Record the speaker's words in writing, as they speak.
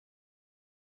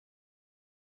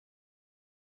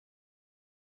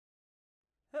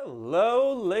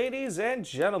Hello, ladies and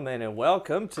gentlemen, and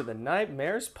welcome to the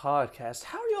Nightmares Podcast.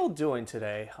 How are y'all doing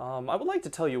today? I would like to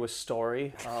tell you a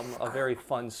story, a very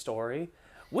fun story.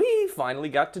 We finally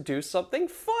got to do something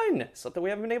fun, something we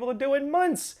haven't been able to do in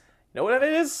months. You know what that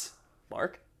is,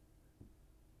 Mark?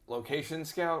 Location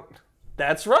Scout?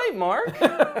 That's right, Mark.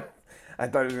 I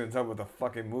thought he was going to talk about the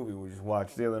fucking movie we just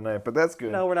watched the other night, but that's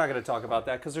good. No, we're not going to talk about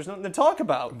that because there's nothing to talk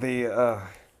about.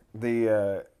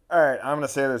 All right, I'm going to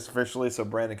say this officially so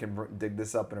Brandon can dig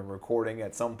this up in a recording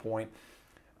at some point.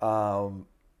 Brandon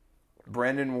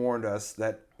warned us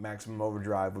that Maximum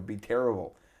Overdrive would be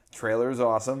terrible. Trailer is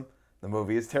awesome. The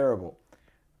movie is terrible.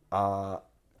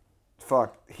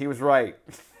 He was right.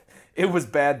 It was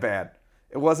bad.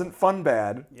 It wasn't fun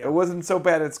bad. Yep. It wasn't so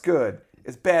bad it's good.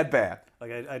 It's bad.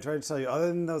 Like I tried to tell you, other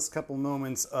than those couple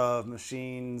moments of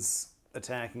machines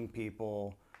attacking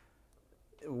people,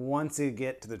 once you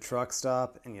get to the truck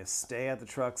stop and you stay at the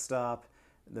truck stop,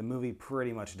 the movie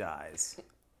pretty much dies.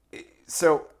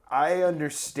 So I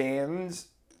understand.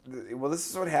 Well, this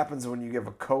is what happens when you give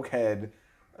a cokehead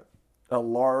a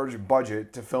large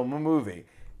budget to film a movie.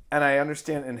 And I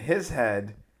understand in his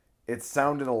head, it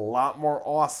sounded a lot more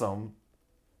awesome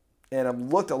and it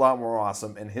looked a lot more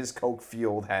awesome in his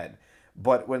coke-fueled head.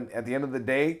 But when at the end of the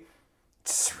day,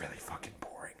 it's really fucking boring.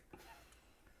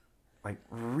 Like,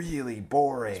 really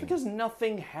boring. It's because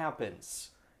nothing happens.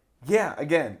 Yeah,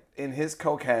 again, in his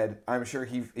coke head, I'm sure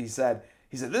he said,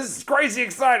 this is crazy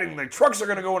exciting. The trucks are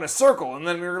going to go in a circle, and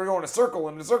then we're going to go in a circle,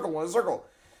 and a circle, and a circle.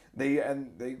 They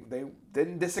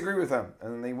didn't disagree with him,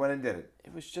 and then they went and did it.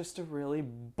 It was just a really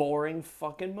boring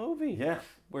fucking movie. Yeah.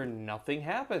 Where nothing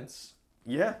happens.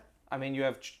 Yeah. I mean, you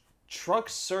have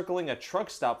trucks circling a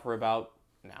truck stop for about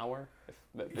an hour.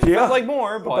 It Yeah. feels like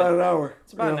more, but about an hour.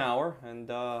 It's about an hour, and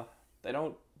they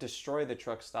don't destroy the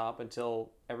truck stop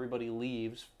until everybody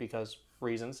leaves because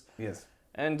reasons. Yes.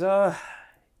 And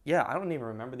yeah, I don't even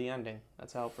remember the ending.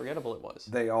 That's how forgettable it was.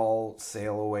 They all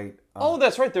sail away. Oh,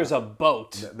 that's right. There's a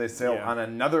boat. They sail on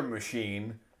another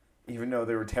machine, even though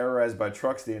they were terrorized by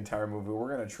trucks the entire movie.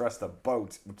 We're going to trust a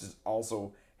boat, which is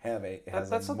also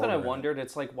That's something I wondered.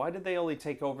 It's like, why did they only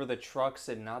take over the trucks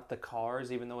and not the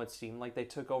cars, even though it seemed like they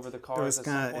took over the cars? It was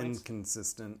kind of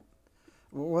inconsistent.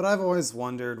 What I've always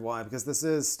wondered why, because this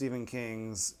is Stephen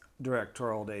King's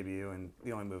directorial debut and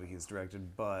the only movie he's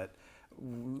directed, but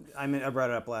I brought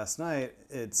it up last night.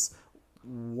 It's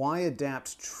why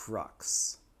adapt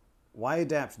trucks? Why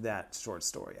adapt that short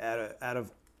story? Out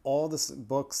of all the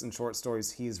books and short stories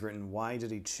he's written, why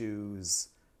did he choose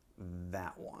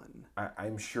that one?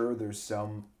 I'm sure there's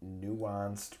some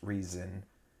nuanced reason,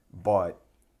 but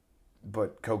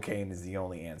cocaine is the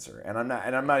only answer, and I'm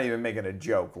not even making a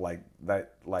joke like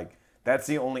that. Like that's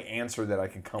the only answer that I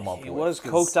can come up with. He was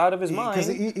coked out of his mind.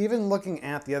 Because even looking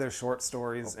at the other short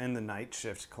stories in the Night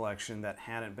Shift collection that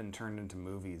hadn't been turned into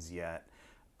movies yet,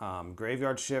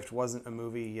 Graveyard Shift wasn't a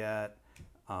movie yet.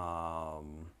 I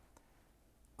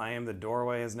Am the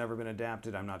Doorway has never been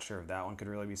adapted. I'm not sure if that one could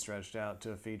really be stretched out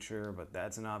to a feature, but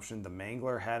that's an option. The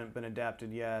Mangler hadn't been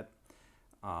adapted yet.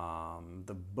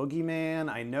 The Boogeyman,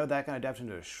 I know that got adapted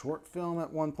into a short film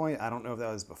at one point. I don't know if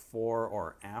that was before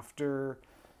or after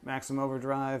Maximum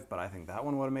Overdrive, but I think that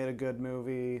one would have made a good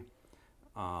movie.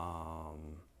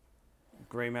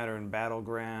 Gray Matter and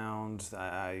Battleground,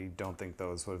 I don't think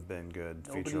those would have been good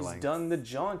feature length. Nobody's done the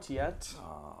jaunt yet.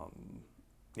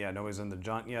 Nobody's done the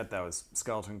jaunt yet. That was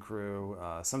Skeleton Crew.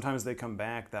 Sometimes They Come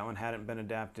Back. That one hadn't been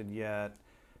adapted yet.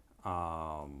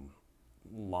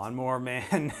 Lawnmower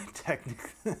Man,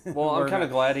 technically. Well, I'm kind of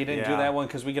glad he didn't do that one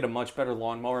because we get a much better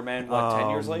Lawnmower Man, 10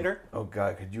 years later? Oh,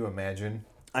 God, could you imagine?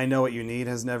 I Know What You Need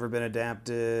has never been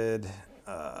adapted.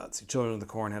 Let's see, Children of the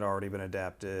Corn had already been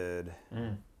adapted.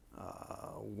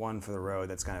 One for the Road,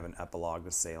 that's kind of an epilogue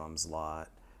to Salem's Lot.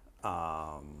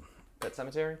 Pet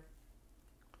Cemetery?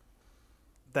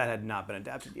 That had not been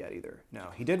adapted yet either. No,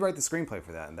 he did write the screenplay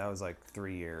for that, and that was like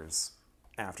 3 years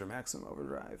after Maximum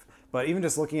Overdrive. But even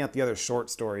just looking at the other short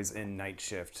stories in Night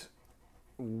Shift,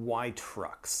 why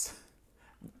trucks?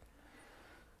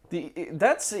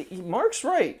 Mark's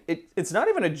right. It's not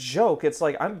even a joke. It's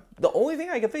like the only thing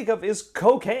I can think of is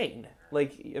cocaine.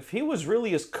 Like if he was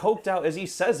really as coked out as he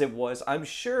says it was, I'm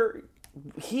sure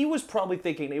he was probably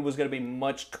thinking it was going to be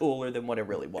much cooler than what it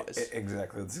really was.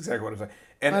 Exactly. That's exactly what I'm saying.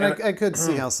 And I could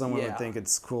see how someone would think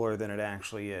it's cooler than it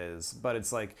actually is. But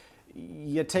it's like,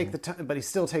 you take the time, but he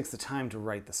still takes the time to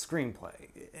write the screenplay.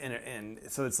 And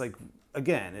so it's like,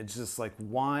 again, it's just like,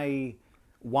 why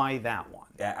that one?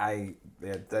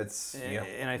 That's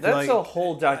and I feel that's like, a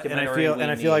whole documentary.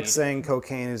 And I feel like saying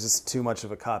cocaine is just too much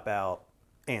of a cop out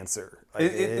answer. Like,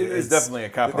 it is definitely a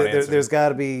cop out answer. There's got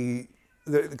to be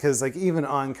because like even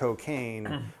on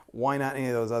cocaine, why not any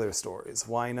of those other stories?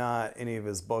 Why not any of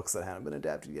his books that haven't been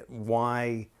adapted yet?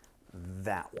 Why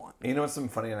that one? You know what's something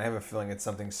funny, and I have a feeling it's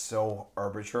something so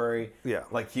arbitrary. Yeah.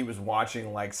 Like he was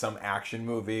watching like some action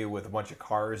movie with a bunch of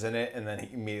cars in it, and then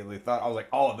he immediately thought, I was like,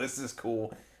 oh, this is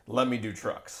cool. Let me do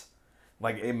trucks.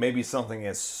 Like it may be something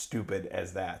as stupid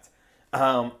as that.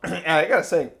 And I gotta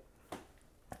say,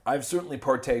 I've certainly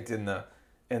partaked in the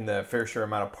fair share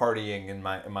amount of partying in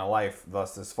my life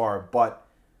thus this far, but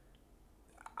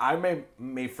I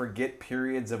may forget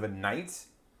periods of a night.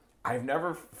 I've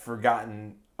never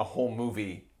forgotten a whole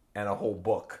movie and a whole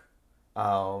book.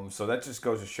 So that just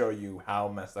goes to show you how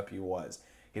messed up he was.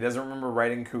 He doesn't remember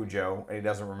writing Cujo, and he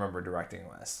doesn't remember directing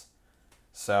this.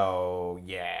 So,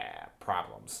 yeah,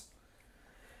 problems.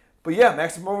 But yeah,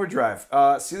 Maximum Overdrive.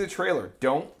 See the trailer.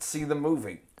 Don't see the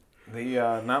movie.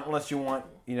 Not unless you want,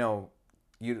 not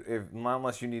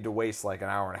unless you need to waste like an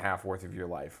hour and a half worth of your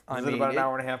life. Is it about an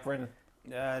hour and a half, Brendan?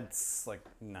 It's like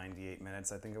 98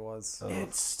 minutes, I think it was.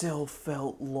 It still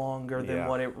felt longer than Yeah.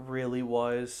 what it really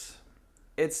was.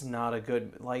 It's not a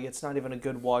good, it's not even a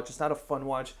good watch. It's not a fun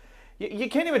watch. You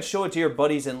can't even show it to your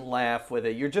buddies and laugh with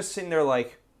it. You're just sitting there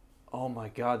like, oh my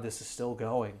God, this is still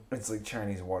going. It's like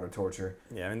Chinese water torture.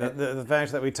 Yeah, I mean, the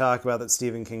fact that we talk about that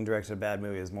Stephen King directed a bad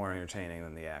movie is more entertaining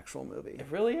than the actual movie. It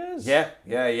really is. Yeah.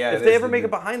 If they ever make a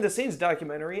behind-the-scenes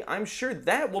documentary, I'm sure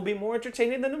that will be more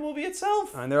entertaining than the movie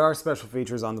itself. And there are special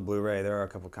features on the Blu-ray. There are a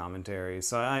couple commentaries.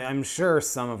 So I'm sure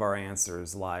some of our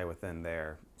answers lie within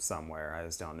there somewhere. I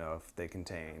just don't know if they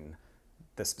contain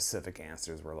the specific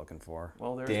answers we're looking for.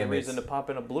 Well, there's Damn a reason it. to pop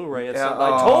in a Blu-ray. At Yeah, some,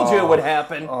 I told you it would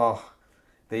happen. Oh,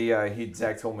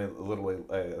 Zach told me literally,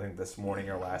 I think this morning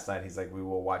or last night. He's like, we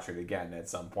will watch it again at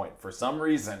some point for some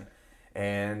reason,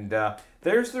 and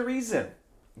there's the reason.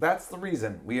 That's the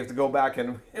reason. We have to go back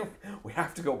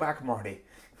Marty.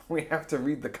 We have to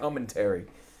read the commentary.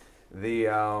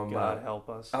 God help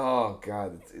us. Oh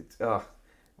God, it's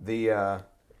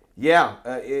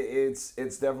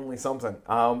definitely something.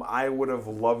 I would have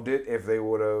loved it if they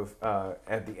would have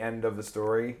at the end of the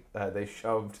story they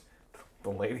shoved the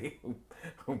lady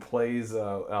who plays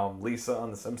Lisa on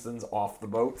The Simpsons off the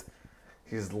boat.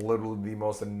 She's literally the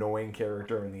most annoying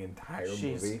character in the entire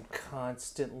She's movie.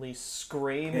 constantly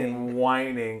screaming. And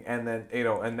whining, and then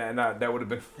that would have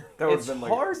been It's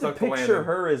hard to picture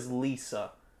her as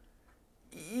Lisa.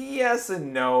 Yes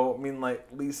and no. I mean, like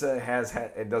Lisa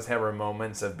does have her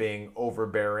moments of being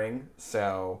overbearing.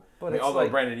 So, But it's although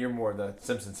like- Brandon, you're more the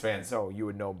Simpsons fan, so you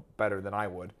would know better than I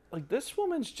would. Like, this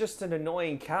woman's just an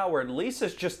annoying coward.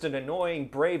 Lisa's just an annoying,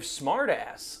 brave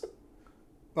smartass.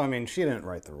 I mean, she didn't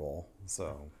write the role,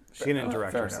 so she didn't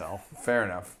direct Fair herself. enough. Fair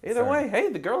enough. Either Fair way, enough. hey,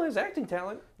 the girl has acting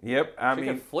talent. Yep. I She mean,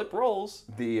 can flip roles.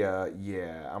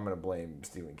 I'm gonna blame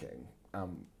Stephen King.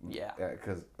 Yeah.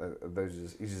 Because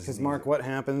he's just. Because Mark, what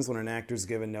happens when an actor's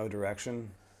given no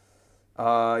direction?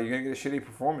 you're gonna get a shitty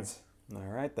performance. All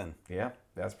right then. Yeah,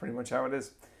 that's pretty much how it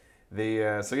is.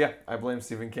 I blame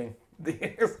Stephen King.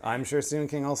 I'm sure Stephen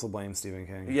King also blames Stephen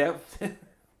King. Yep.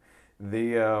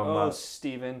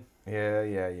 Steven.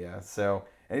 Yeah. So,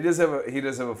 and he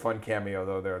does have a fun cameo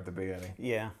though there at the beginning.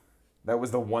 Yeah. That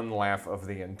was the one laugh of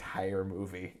the entire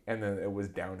movie, and then it was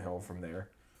downhill from there.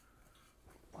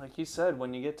 Like you said,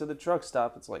 when you get to the truck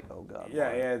stop, it's like, oh God. Yeah.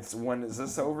 Lord. It's when is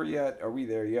this over yet? Are we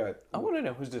there yet? I want to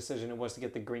know whose decision it was to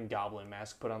get the Green Goblin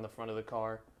mask put on the front of the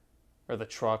car. Or the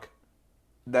truck.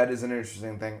 That is an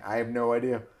interesting thing. I have no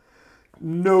idea.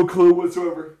 No clue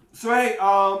whatsoever. So hey,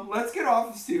 let's get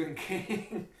off of Stephen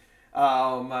King.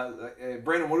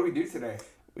 Brandon, what do we do today?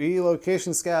 We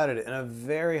location scouted in a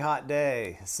very hot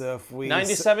day. So if we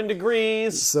 97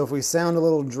 degrees. So if we sound a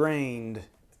little drained,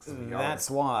 we that's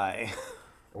why.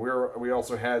 We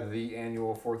also had the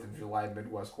annual 4th of July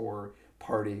Midwest Horror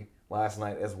Party last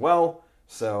night as well.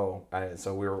 So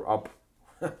we were up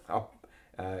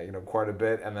quite a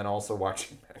bit, and then also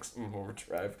watching Maximum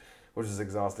Overdrive, which is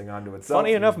exhausting unto itself.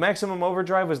 Funny enough, Maximum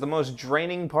Overdrive was the most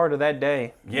draining part of that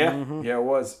day. Yeah, it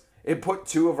was. It put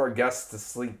 2 of our guests to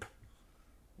sleep.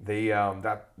 I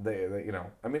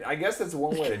mean, I guess that's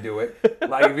one way to do it.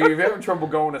 Like, if you're having trouble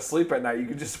going to sleep at night, you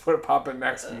can just pop in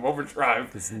Maximum Overdrive.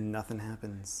 Because nothing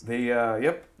happens.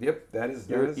 That is.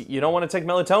 You don't want to take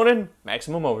melatonin?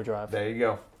 Maximum Overdrive. There you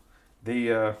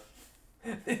go.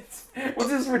 Which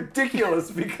is ridiculous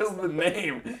because of the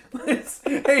name.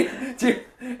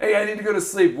 Hey, I need to go to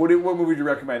sleep. What movie do you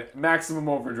recommend? Maximum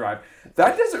Overdrive.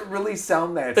 That doesn't really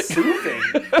sound that soothing.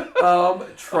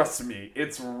 Trust me,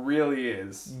 it really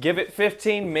is. Give it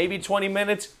 15, maybe 20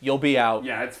 minutes, you'll be out.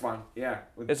 Yeah, it's fun. Yeah.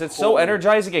 Is it so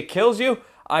energizing it kills you?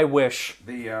 I wish.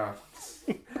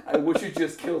 I I wish it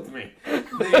just killed me.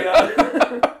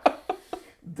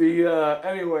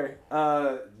 Anyway,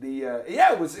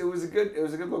 yeah, it was a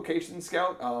good location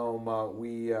scout.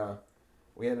 We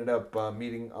ended up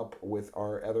meeting up with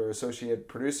our other associate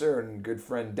producer and good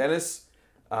friend Dennis.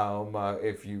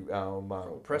 If you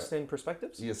Preston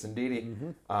Perspectives? yes, indeed.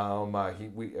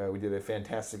 We did a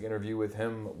fantastic interview with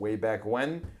him way back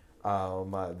when.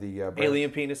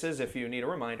 Alien penises, if you need a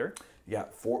reminder. Yeah,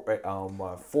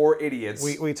 four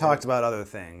idiots. We talked about other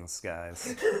things,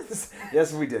 guys.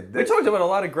 Yes, we did. We talked about a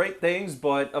lot of great things,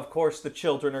 but of course the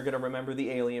children are going to remember the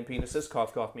alien penises.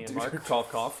 Cough, cough, me and Mark.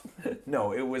 Cough, cough.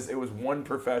 No, it was one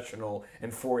professional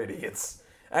and 4 idiots.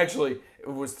 Actually,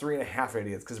 it was 3.5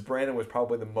 idiots because Brandon was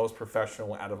probably the most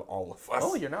professional out of all of us.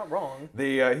 Oh, you're not wrong.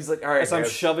 He's like, all right, As I'm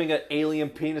guys. shoving an alien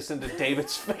penis into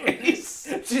David's face.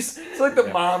 It's like the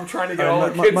mom trying to get all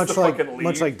the kids to fucking leave.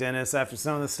 Much like Dennis, after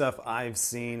some of the stuff I've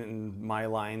seen in my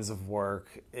lines of work,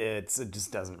 it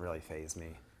just doesn't really faze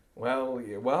me. Well,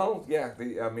 yeah.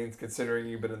 Considering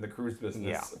you've been in the cruise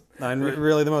business. Yeah. And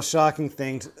really, the most shocking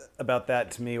thing about that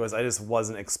to me was I just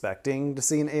wasn't expecting to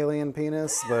see an alien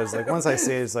penis. But it's like, once I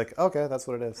see it, it's like, okay, that's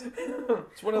what it is.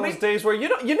 It's one of those days where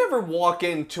you never walk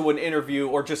into an interview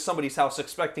or just somebody's house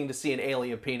expecting to see an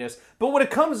alien penis. But when it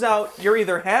comes out, you're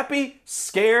either happy,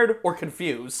 scared, or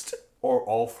confused. Or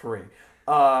all three.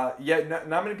 Not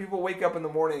many people wake up in the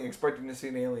morning expecting to see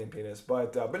an alien penis,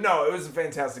 but no, it was a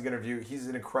fantastic interview. He's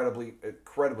an incredibly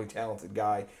talented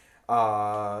guy.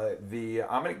 Brandon,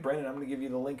 I'm going to give you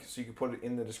the link so you can put it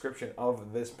in the description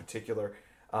of this particular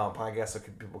podcast so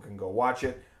people can go watch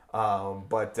it.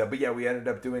 But yeah, we ended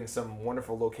up doing some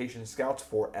wonderful location scouts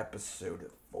for episode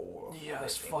 4.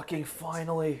 Yes, fucking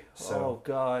finally. So, oh,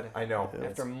 God. I know.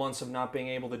 After months of not being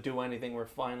able to do anything, we're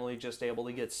finally just able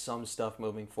to get some stuff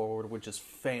moving forward, which is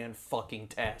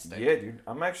fan-fucking-tastic. Yeah, dude.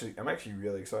 I'm actually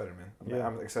really excited, man. Yeah.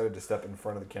 I'm excited to step in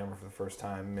front of the camera for the first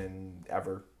time in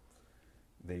ever.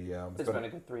 It's been a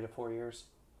good 3 to 4 years.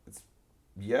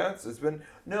 Yeah, it's been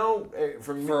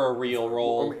for me, For a real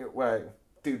role.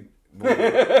 Dude.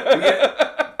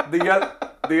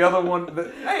 The other one.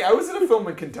 Hey, I was in a film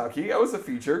in Kentucky. I was a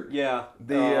feature. Yeah.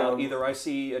 Either I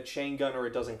see a chain gun or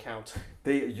it doesn't count.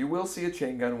 You will see a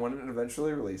chain gun when it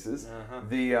eventually releases. Uh-huh.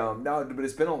 But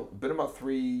it's been about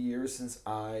 3 years since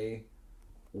I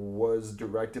was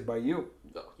directed by you.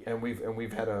 Oh, yeah. And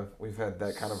we've had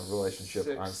that kind of a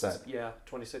relationship on set. Yeah,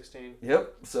 2016.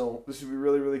 Yep. So this should be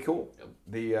really, really cool.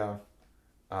 Yep.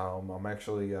 I'm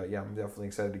actually I'm definitely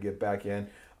excited to get back in.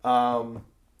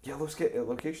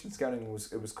 Location scouting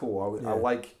was cool.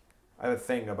 I have a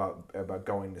thing about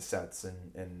going to sets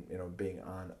and being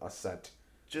on a set.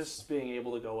 Just being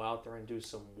able to go out there and do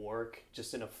some work,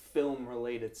 just in a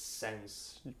film-related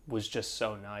sense, was just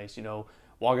so nice.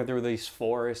 Walking through these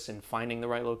forests and finding the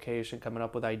right location, coming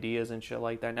up with ideas and shit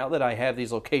like that. Now that I have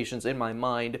these locations in my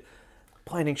mind,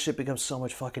 planning shit becomes so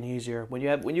much fucking easier. When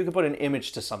you can put an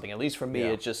image to something, at least for me,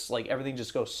 it just like everything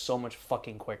just goes so much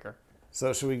fucking quicker.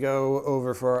 So should we go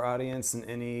over for our audience and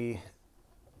any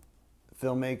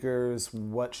filmmakers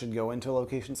what should go into a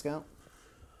location scout?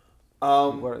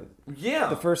 Yeah.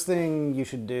 The first thing you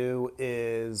should do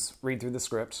is read through the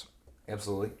script.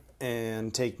 Absolutely.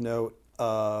 And take note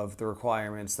of the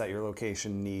requirements that your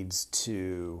location needs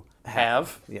to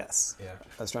Have. Yes. Yeah.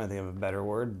 I was trying to think of a better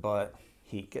word, but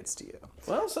heat gets to you.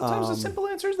 Well, sometimes the simple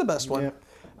answer is the best one.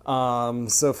 Yeah.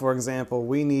 So, for example,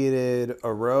 we needed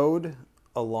a road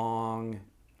along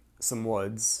some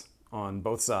woods on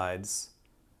both sides,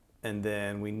 and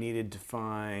then we needed to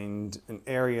find an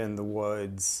area in the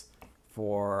woods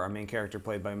for our main character,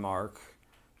 played by Mark,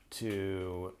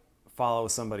 to follow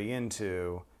somebody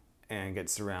into and get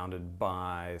surrounded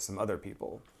by some other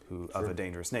people of a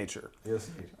dangerous nature. Yes,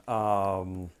 indeed.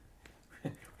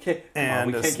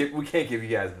 We can't give you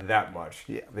guys that much.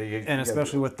 Yeah. And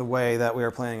especially with the way that we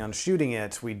are planning on shooting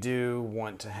it, we do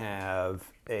want to have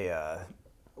a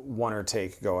one-er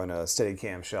take going, a steady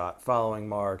cam shot following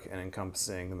Mark and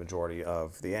encompassing the majority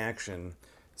of the action.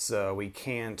 So we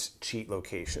can't cheat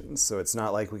locations. So it's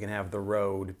not like we can have the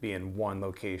road be in one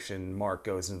location, Mark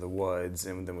goes into the woods,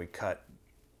 and then we cut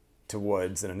to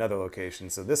woods in another location.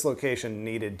 So this location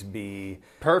needed to be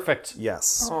Perfect.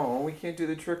 Yes. Oh, we can't do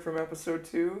the trick from episode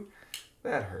 2?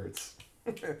 That hurts.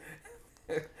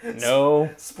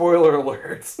 No. Spoiler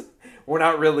alerts. We're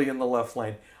not really in the left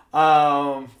lane.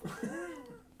 No.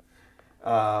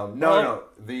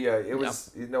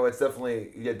 It's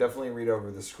definitely read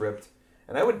over the script.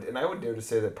 And I would dare to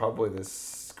say that probably the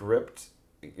script,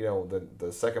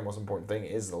 the second most important thing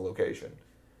is the location.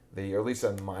 Or at least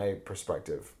on my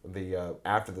perspective,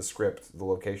 after the script, the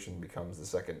location becomes the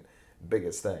second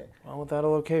biggest thing. Well, without a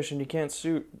location, you can't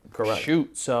Correct.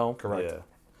 shoot. So Correct. Yeah.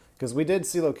 Because we did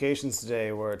see locations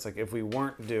today where it's like if we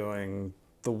weren't doing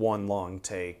the one long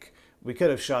take, we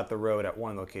could have shot the road at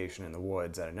one location in the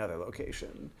woods at another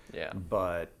location. Yeah.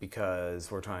 But because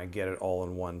we're trying to get it all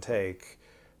in one take,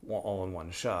 all in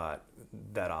one shot,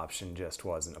 that option just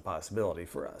wasn't a possibility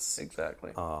for us.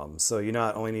 Exactly. So you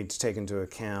not only need to take into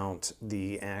account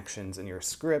the actions in your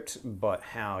script, but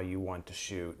how you want to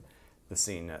shoot the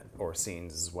scene or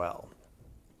scenes as well.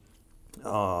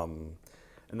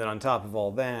 And then on top of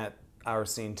all that, our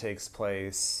scene takes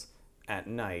place at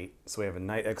night. So we have a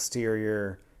night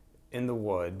exterior in the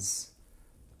woods.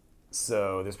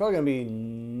 So there's probably going to be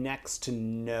next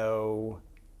to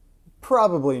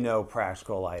probably no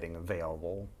practical lighting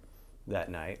available that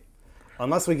night.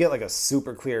 Unless we get like a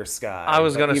super clear sky. I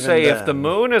was But gonna even say if the then-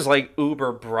 moon is like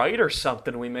uber bright or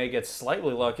something, we may get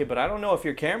slightly lucky. But I don't know if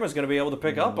your camera's gonna be able to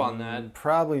pick up on that.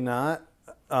 Probably not.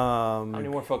 How many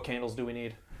more foot candles do we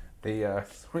need?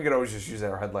 We could always just use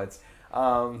our headlights.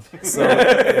 So,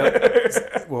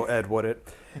 yep. Well, Ed would it?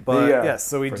 But The, yes,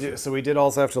 so we for do. sure. So we did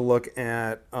also have to look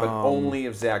at. But only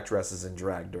if Zach dresses in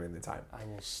drag during the time. I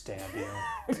will stab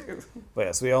you. But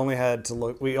yes, we only had to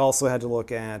look. We also had to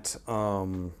look at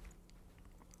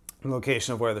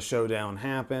location of where the showdown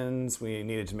happens. We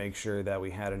needed to make sure that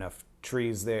we had enough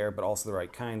trees there, but also the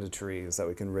right kind of trees that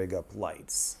we can rig up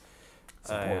lights.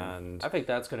 And I think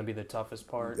that's gonna be the toughest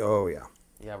part. oh yeah,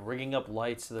 Yeah, rigging up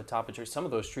lights to the top of trees. Some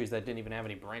of those trees that didn't even have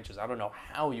any branches. I don't know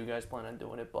how you guys plan on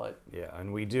doing it, but yeah,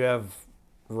 and we do have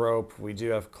rope. We do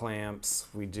have clamps.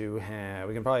 We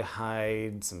can probably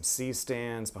hide some C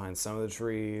stands behind some of the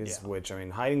trees. Yeah. Which I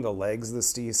mean, hiding the legs of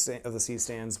the C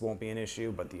stands won't be an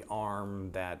issue, but the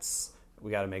arm,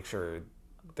 we got to make sure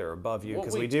they're above you Well,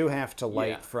 because we do have to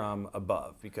light from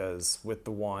above because with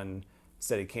the one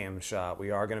steady cam shot,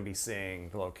 we are going to be seeing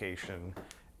the location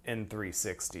in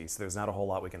 360, so there's not a whole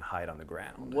lot we can hide on the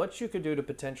ground. what you could do to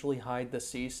potentially hide the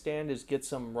C stand is get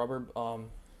some rubber.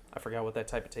 I forgot what that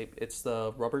type of tape. It's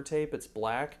the rubber tape. It's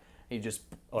black. You just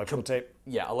Electrical tape.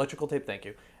 Yeah, electrical tape. Thank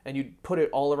you. And you put it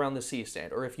all around the C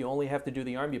stand, or if you only have to do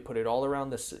the arm, you put it all around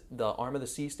the arm of the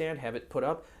C stand. Have it put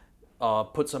up.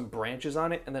 Put some branches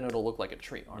on it, and then it'll look like a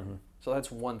tree arm. So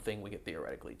that's one thing we could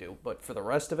theoretically do. But for the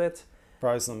rest of it,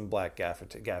 Probably some black gaff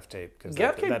tape because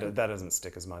Gaff tape- that doesn't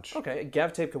stick as much. okay,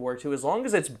 gaff tape could work too, as long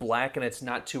as it's black and it's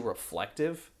not too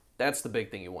reflective. That's the big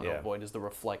thing you want to Yeah. avoid is the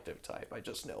reflective type. I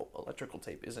just know electrical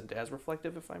tape isn't as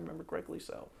reflective, if I remember correctly.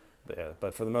 So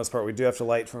But for the most part, we do have to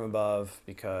light from above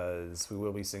because we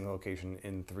will be seeing the location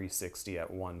in 360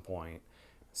 at one point.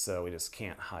 So we just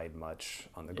can't hide much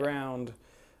on the ground.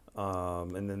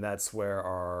 And then that's where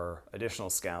our additional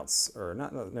scouts, or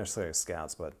not necessarily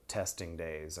scouts, but testing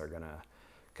days are going to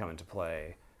come into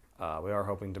play. We are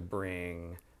hoping to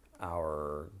bring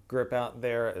our grip out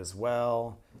there as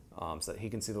well so that he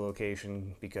can see the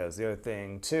location, because the other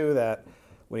thing too that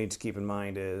we need to keep in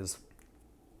mind is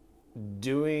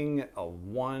doing a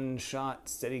one-shot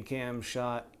Steadicam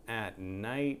shot at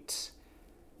night,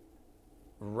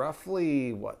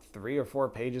 roughly, 3 or 4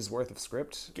 pages worth of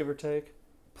script. give or take,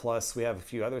 Plus, we have a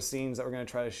few other scenes that we're going to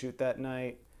try to shoot that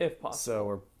night. if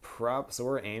possible. So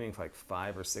we're aiming for like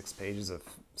 5 or 6 pages of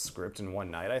script in one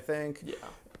night, I think. Yeah,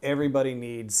 Everybody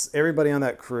on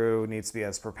that crew needs to be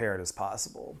as prepared as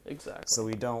possible. exactly. So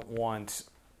we don't want,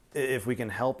 if we can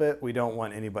help it, we don't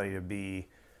want anybody to be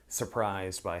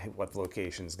surprised by what the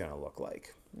location is going to look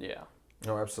like. Yeah.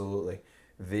 No, absolutely.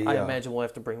 I imagine we'll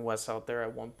have to bring Wes out there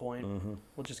at one point.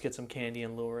 We'll just get some candy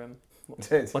and lure him.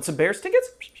 Want some Bears tickets?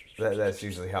 That's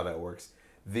usually how that works.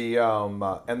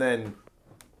 And then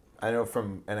I know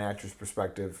from an actor's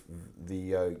perspective,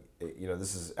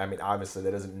 this is, I mean, obviously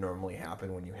that doesn't normally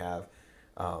happen when you have,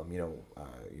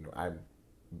 I'm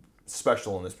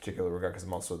special in this particular regard because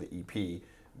I'm also the EP,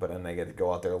 and I get to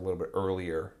go out there a little bit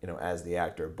earlier, as the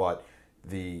actor. But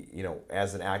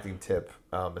as an acting tip,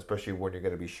 especially when you're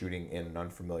going to be shooting in an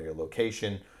unfamiliar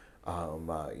location,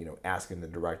 asking the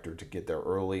director to get there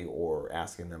early or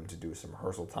asking them to do some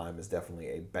rehearsal time is definitely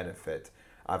a benefit.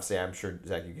 Obviously, I'm sure,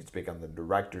 Zach, you can speak on the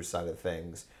director's side of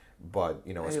things, but,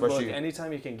 especially... Look,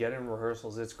 anytime you can get in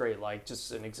rehearsals, it's great. Like,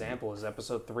 just an example is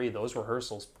episode 3. Those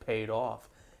rehearsals paid off.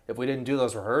 If we didn't do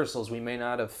those rehearsals, we may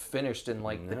not have finished in,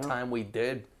 the time we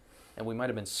did, and we might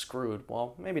have been screwed.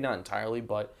 Well, maybe not entirely,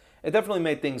 but it definitely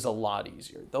made things a lot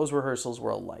easier. Those rehearsals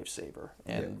were a lifesaver,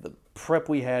 and the prep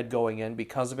we had going in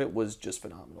because of it was just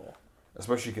phenomenal.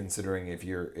 Especially considering if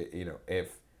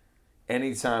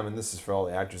anytime, and this is for all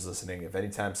the actors listening, if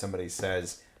anytime somebody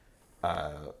says,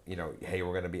 hey,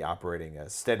 we're going to be operating a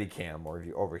Steadicam, or if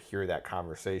you overhear that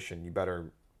conversation, you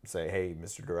better say, hey,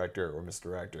 Mr. Director or Mr.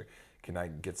 Director, can I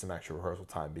get some extra rehearsal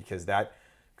time? Because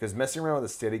messing around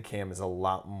with a Steadicam is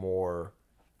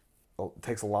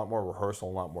takes a lot more rehearsal,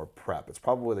 a lot more prep. It's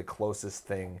probably the closest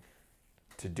thing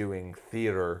to doing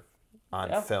theater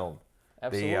on film.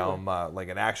 Absolutely. Like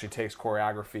it actually takes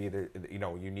choreography. That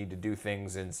you need to do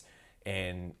things in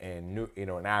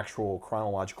an actual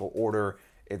chronological order.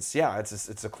 It's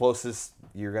the closest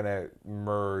you're gonna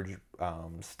merge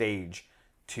stage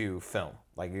to film.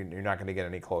 Like you're not gonna get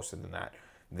any closer than that.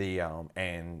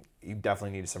 And you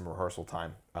definitely need some rehearsal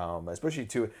time, especially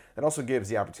too. It also gives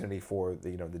the opportunity for the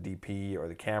DP or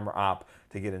the camera op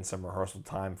to get in some rehearsal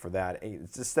time for that.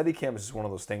 It's the Steadicam is just one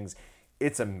of those things.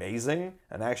 It's amazing,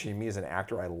 and actually, me as an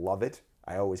actor, I love it.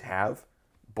 I always have,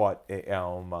 but it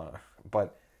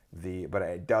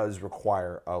does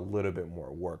require a little bit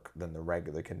more work than the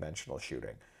regular conventional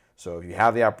shooting. So if you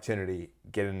have the opportunity,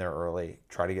 get in there early.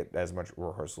 Try to get as much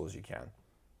rehearsal as you can.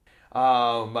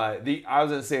 I was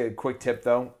gonna say a quick tip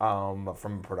though,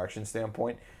 from a production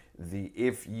standpoint,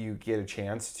 if you get a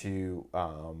chance to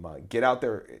get out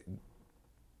there,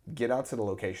 get out to the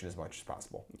location as much as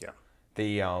possible. Yeah.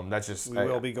 That's just we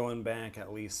will be going back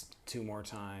at least 2 more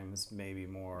times, maybe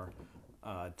more,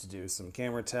 to do some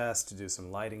camera tests, to do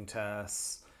some lighting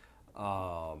tests,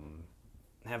 have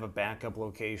a backup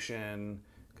location,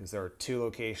 because there are 2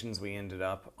 locations we ended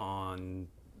up on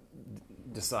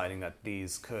deciding that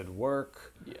these could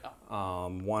work. Yeah.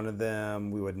 One of them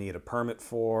we would need a permit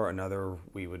for, another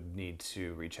we would need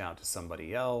to reach out to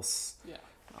somebody else. Yeah.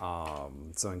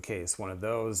 So in case one of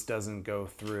those doesn't go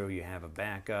through, you have a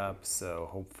backup. So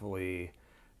hopefully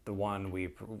the one we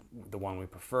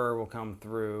prefer will come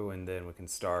through, and then we can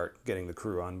start getting the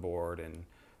crew on board and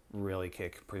really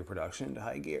kick pre-production into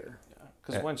high gear.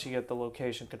 Because once you get the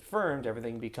location confirmed,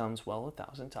 everything becomes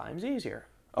 1,000 times easier.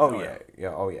 Oh yeah,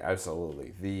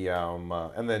 absolutely.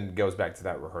 And then goes back to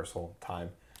that rehearsal time.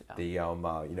 Yeah.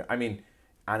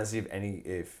 Honestly,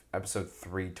 if episode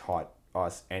 3 taught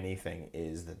us anything,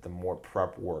 is that the more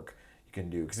prep work you can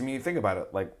do. Because you think about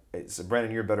it, like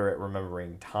Brandon, you're better at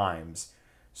remembering times.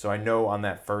 So I know on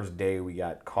that first day we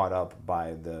got caught up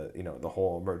by the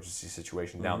whole emergency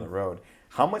situation down the road.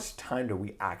 How much time do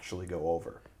we actually go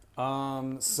over?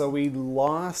 So we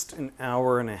lost an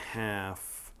hour and a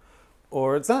half,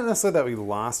 or it's not necessarily that we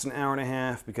lost an hour and a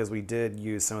half, because we did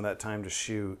use some of that time to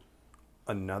shoot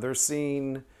another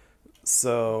scene.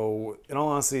 So in all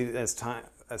honesty,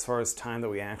 as far as time that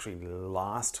we actually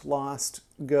lost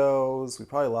goes, we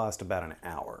probably lost about an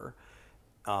hour.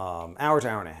 Hour to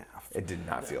hour and a half. It did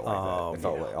not feel like that. It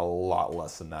felt like a lot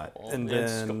less than that.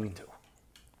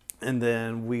 And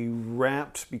then we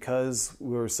wrapped, because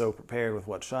we were so prepared with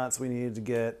what shots we needed to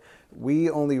get. We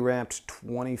only wrapped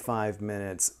 25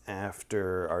 minutes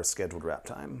after our scheduled wrap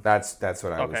time. That's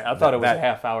what I was. Okay, I thought it was a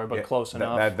half hour, but close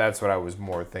enough. That's what I was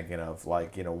more thinking of.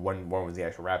 Like, when was the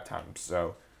actual wrap time?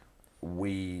 So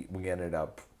we ended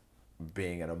up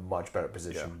being in a much better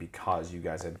position because you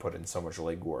guys had put in so much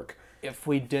legwork. If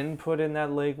we didn't put in that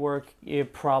legwork,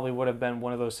 it probably would have been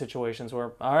one of those situations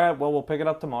where, all right, well, we'll pick it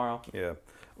up tomorrow. Yeah.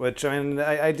 Which,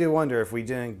 I do wonder, if we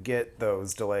didn't get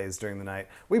those delays during the night,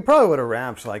 we probably would have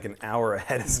wrapped like an hour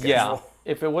ahead of schedule. Yeah.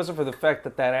 If it wasn't for the fact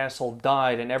that asshole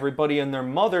died and everybody and their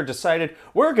mother decided,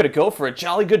 we're going to go for a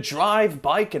jolly good drive,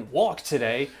 bike, and walk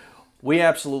today, we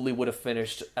absolutely would have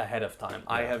finished ahead of time.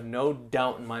 Yeah. I have no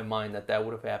doubt in my mind that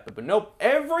would have happened. But nope,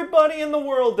 everybody in the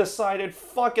world decided,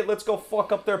 fuck it, let's go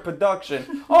fuck up their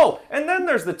production. Oh, and then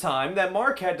there's the time that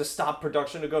Mark had to stop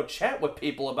production to go chat with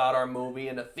people about our movie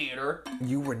in a theater.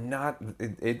 You were not,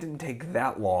 it didn't take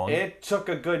that long. It took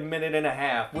a good minute and a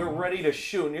half. We're ready to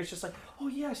shoot. And you're just like, oh,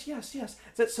 yes.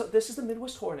 So this is the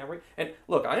Midwest Horror Network. And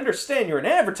look, I understand you're an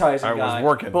advertising guy. I was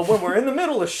working. But when we're in the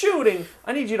middle of shooting,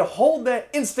 I need you to hold that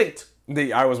instinct.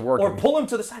 I was working. Or pull him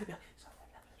to the side.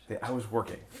 I was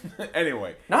working.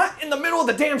 Anyway. Not in the middle of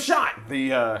the damn shot.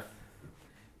 I'm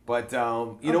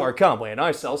Mark Conway, and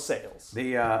I sell sales.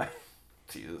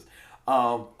 Jesus.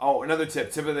 Another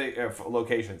tip of the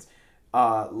locations.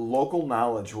 Local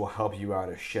knowledge will help you out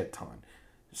a shit ton.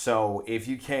 So if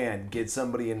you can, get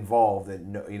somebody involved,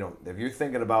 and if you're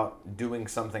thinking about doing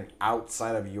something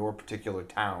outside of your particular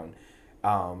town,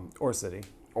 or city,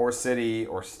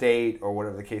 or state, or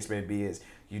whatever the case may be, is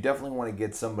you definitely want to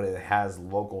get somebody that has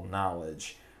local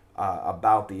knowledge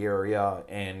about the area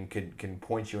and can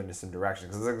point you into some direction,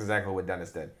 because that's exactly what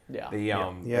Dennis did. Yeah. He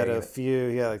had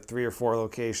like 3 or 4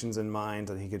 locations in mind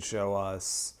that he could show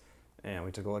us, and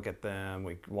we took a look at them.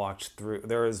 We walked through.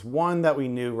 There was one that we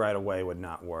knew right away would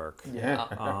not work. Yeah.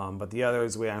 But the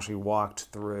others we actually walked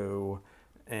through,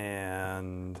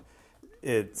 and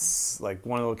it's like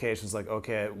one of the locations like,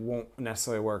 okay, it won't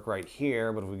necessarily work right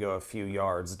here, but if we go a few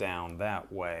yards down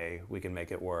that way, we can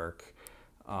make it work.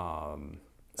 So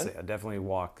yeah, definitely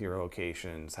walk your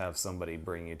locations, have somebody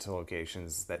bring you to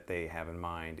locations that they have in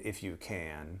mind if you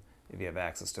have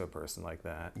access to a person like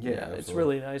that. Yeah, it's absolutely.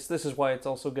 really nice. This is why it's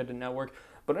also good to network.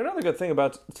 But another good thing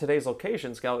about today's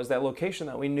location scout is that location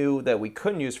that we knew that we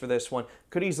couldn't use for this one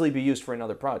could easily be used for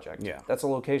another project. Yeah. That's a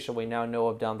location we now know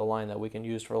of down the line that we can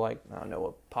use for, like, I don't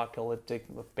know, apocalyptic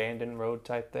abandoned road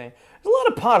type thing. There's a lot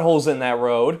of potholes in that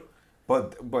road.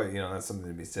 But that's something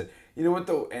to be said. You know what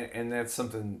though, and that's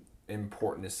something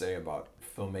important to say about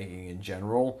filmmaking in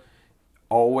general.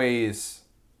 Always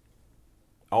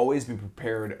be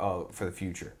prepared for the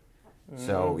future.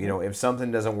 So, if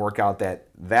something doesn't work out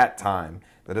that time,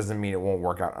 that doesn't mean it won't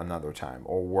work out another time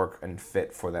or work and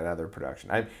fit for that other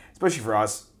production. Especially for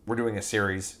us, we're doing a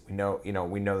series. We know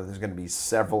that there's going to be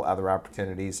several other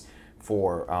opportunities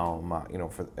for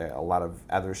for a lot of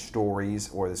other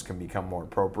stories where this can become more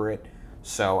appropriate.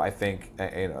 So I think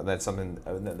that's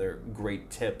another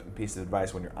great tip and piece of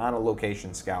advice when you're on a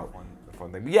location scout.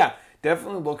 But yeah,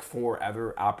 definitely look for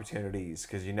other opportunities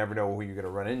because you never know who you're going to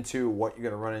run into, what you're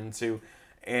going to run into,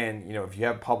 and if you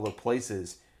have public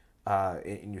places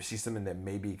and you see something that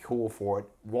may be cool for it,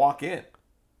 walk in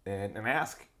and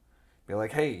ask. Be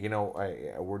like, hey,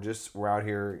 we're out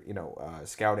here,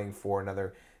 scouting for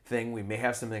another thing. We may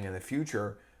have something in the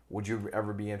future. Would you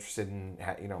ever be interested in,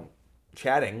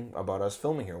 chatting about us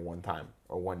filming here one time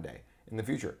or one day in the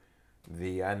future?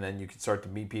 And then you can start to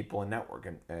meet people and network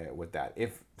with that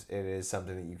if it is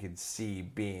something that you could see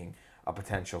being a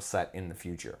potential set in the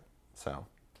future. So,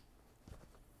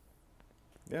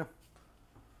 yeah.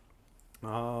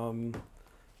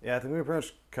 Yeah, I think we pretty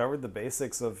much covered the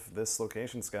basics of this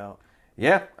location scout.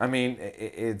 Yeah, I mean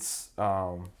it's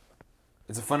a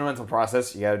fundamental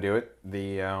process. You got to do it.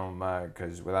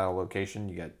 Because without a location,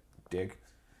 you got to dig.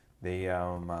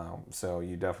 So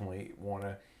you definitely want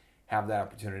to have that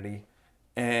opportunity.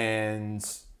 And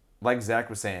like Zach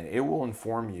was saying, it will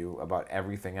inform you about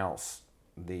everything else.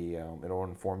 It'll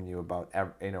inform you about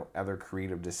other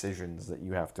creative decisions that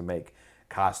you have to make,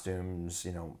 costumes.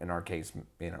 In our case,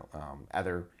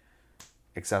 other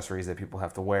accessories that people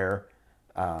have to wear,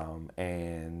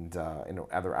 and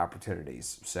other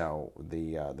opportunities. So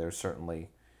there's certainly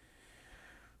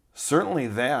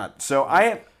that. So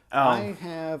I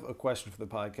have a question for the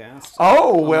podcast.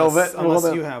 Oh,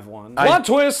 unless you have one. Plot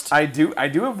twist! I do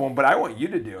have one, but I want you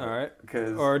to do it. All right.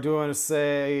 Cause, or do you want to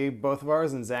say both of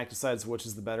ours and Zach decides which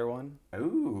is the better one?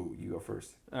 Ooh, you go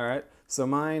first. All right. So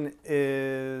mine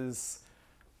is,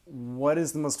 what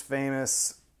is the most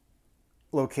famous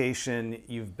location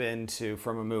you've been to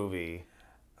from a movie?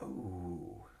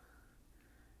 Ooh.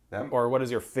 Or what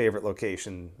is your favorite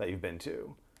location that you've been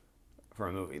to from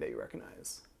a movie that you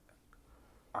recognize?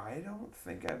 I don't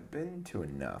think I've been to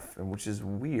enough, and which is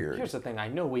weird. Here's the thing. I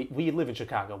know we live in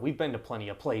Chicago. We've been to plenty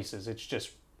of places. It's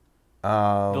just the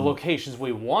locations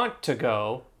we want to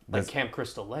go, like Camp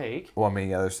Crystal Lake. Well, I mean,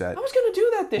 the other side. I was going to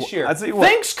do that this year. I'll tell you what.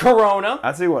 Thanks, Corona.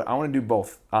 I'll tell you what. I want to do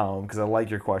both because I like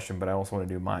your question, but I also want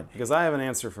to do mine. Because I have an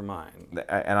answer for mine.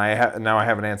 And I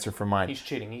have an answer for mine. He's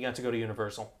cheating. He got to go to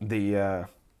Universal. No,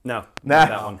 Nah.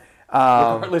 that one.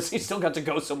 Regardless, he still got to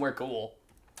go somewhere cool.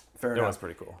 Fair It enough. was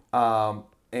pretty cool.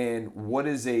 And what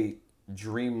is a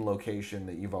dream location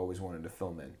that you've always wanted to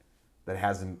film in that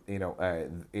hasn't,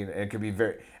 it could be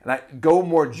very, and I go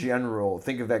more general,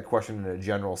 think of that question in a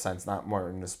general sense, not more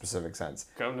in a specific sense.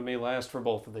 Come to me last for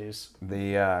both of these.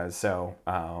 And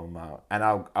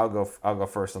I'll go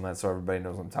first on that so everybody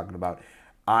knows what I'm talking about.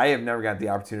 I have never got the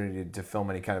opportunity to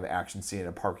film any kind of action scene in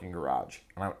a parking garage,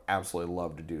 and I would absolutely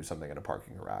love to do something in a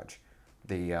parking garage.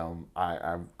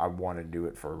 I want to do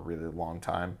it for a really long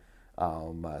time.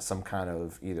 Some kind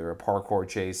of either a parkour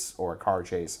chase or a car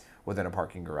chase within a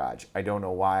parking garage. I don't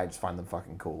know why, I just find them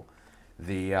fucking cool.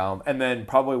 And then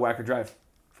probably Wacker Drive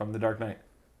from The Dark Knight.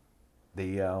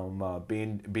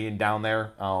 Being down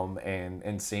there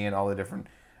and seeing all the different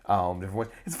ways.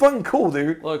 It's fucking cool,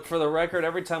 dude. Look, for the record,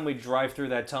 every time we drive through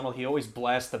that tunnel, he always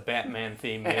blasts the Batman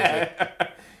theme music.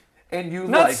 And you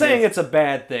Not saying it's a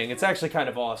bad thing. It's actually kind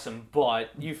of awesome, but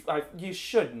you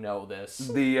should know this.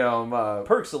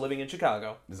 Perks of living in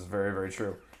Chicago. This is very, very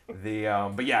true.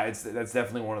 But yeah, that's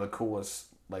definitely one of the coolest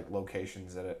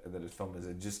locations that is filmed. Is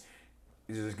it just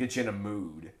gets you in a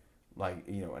mood,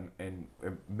 and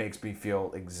it makes me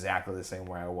feel exactly the same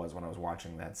way I was when I was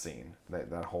watching that scene.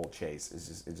 That whole chase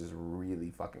is just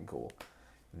really fucking cool.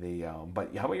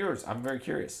 But how about yours? I'm very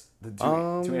curious. The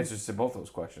two answers to both those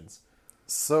questions.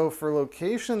 So for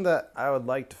location that I would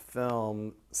like to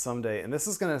film someday, and this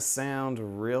is going to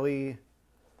sound really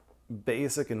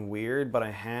basic and weird, but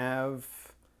I have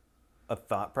a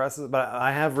thought process. But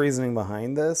I have reasoning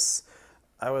behind this.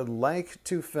 I would like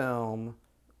to film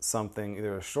something,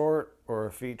 either a short or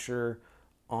a feature,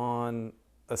 on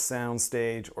a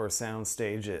soundstage or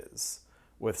soundstages,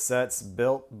 with sets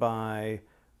built by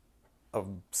a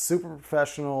super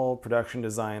professional production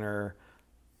designer.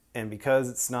 And because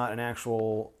it's not an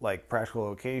actual like practical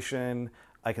location,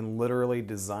 I can literally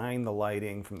design the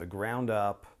lighting from the ground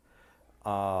up.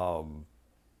 Soundstage,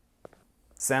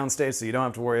 so you don't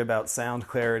have to worry about sound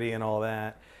clarity and all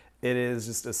that. It is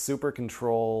just a super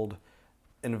controlled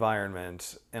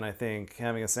environment, and I think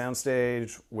having a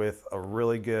soundstage with a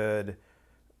really good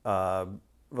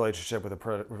relationship with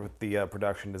the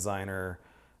production designer,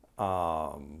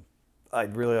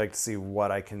 I'd really like to see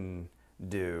what I can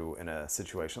do in a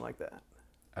situation like that.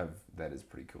 That is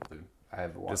pretty cool, dude. I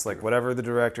have just like whatever the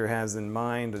director has in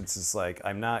mind. It's just like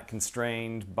I'm not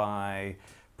constrained by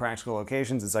practical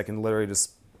locations. It's I can literally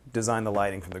just design the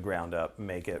lighting from the ground up,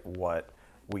 make it what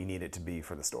we need it to be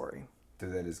for the story.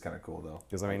 Dude, that is kind of cool, though.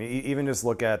 Because I mean, even just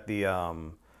look at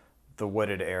the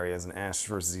wooded areas in Ash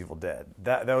vs. Evil Dead.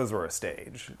 Those were a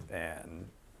stage, and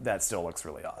that still looks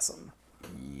really awesome.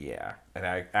 Yeah, and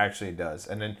actually it does.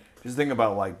 And then just think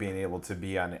about like being able to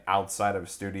be on the outside of a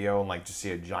studio and like just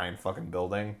see a giant fucking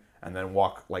building and then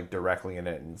walk like directly in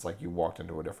it, and it's like you walked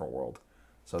into a different world.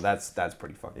 So that's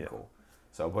pretty fucking cool.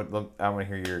 So, but I want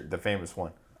to hear the famous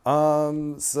one.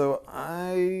 So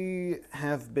I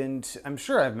have been to, I'm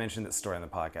sure I've mentioned this story on the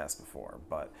podcast before,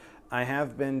 but I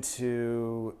have been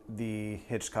to the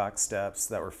Hitchcock steps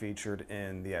that were featured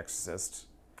in The Exorcist.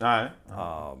 All right.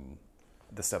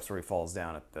 The steps where he falls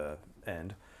down at the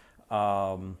end.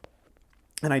 And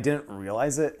I didn't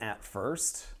realize it at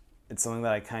first. It's something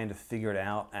that I kind of figured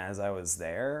out as I was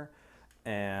there.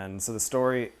 And so the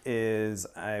story is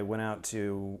I went out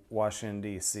to Washington,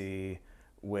 D.C.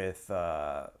 with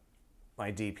my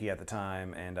DP at the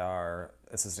time and our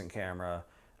assistant camera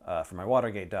for my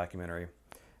Watergate documentary.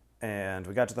 And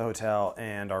we got to the hotel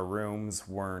and our rooms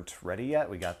weren't ready yet.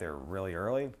 We got there really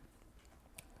early.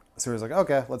 So we was like,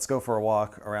 okay, let's go for a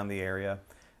walk around the area.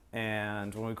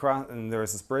 And when we crossed, and there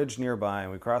was this bridge nearby,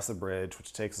 and we crossed the bridge,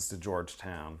 which takes us to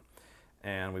Georgetown.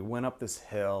 And we went up this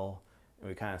hill, and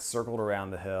we kind of circled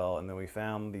around the hill, and then we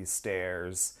found these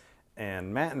stairs.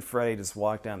 And Matt and Freddie just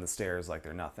walked down the stairs like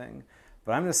they're nothing.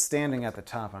 But I'm just standing at the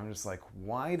top, and I'm just like,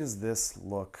 why does this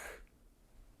look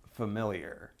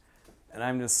familiar? And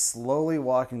I'm just slowly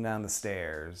walking down the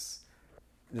stairs,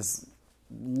 just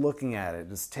looking at it,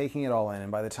 just taking it all in.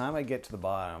 And by the time I get to the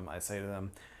bottom, I say to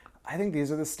them, I think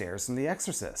these are the stairs from The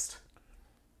Exorcist.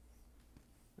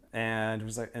 And it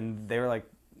was like, and they were like,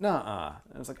 nuh-uh.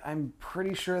 And I was like, I'm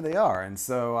pretty sure they are. And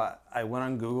so I went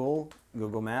on Google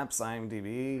Maps,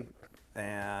 IMDb,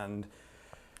 and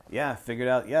yeah, figured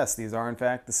out, yes, these are in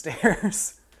fact the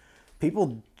stairs.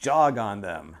 People jog on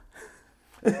them.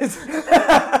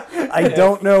 I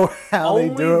don't know how they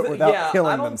do it without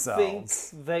killing themselves. I don't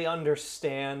think they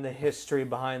understand the history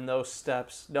behind those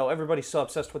steps. No, everybody's so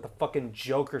obsessed with the fucking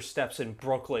Joker steps in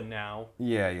Brooklyn now.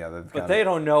 Yeah. But they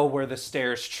don't know where the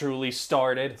stairs truly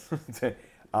started.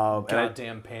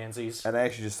 Goddamn pansies. And I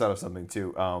actually just thought of something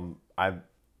too. I've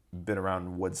been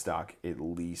around Woodstock at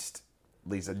least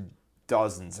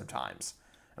dozens of times,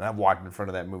 and I've walked in front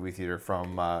of that movie theater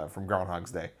from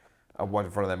Groundhog's Day. I've walked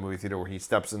in front of that movie theater where he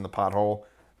steps in the pothole.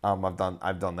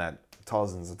 I've done that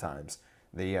dozens of times.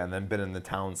 And then been in the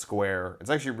town square. It's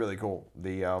actually really cool.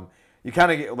 You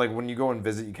kind of get, like, when you go and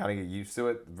visit, you kind of get used to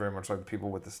it, very much like the people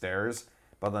with the stairs.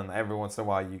 But then every once in a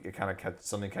while, it kind of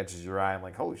something catches your eye. I'm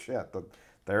like, holy shit,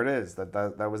 there it is.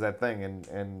 That was that thing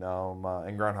in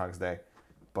Groundhog's Day.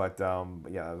 But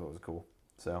yeah, that was cool.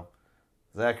 So,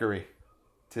 Zachary,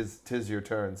 tis your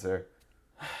turn, sir.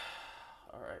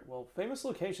 All right. Well, famous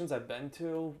locations I've been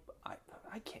to,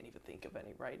 I can't even think of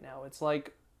any right now. It's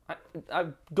like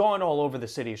I've gone all over the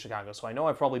city of Chicago, so I know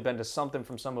I've probably been to something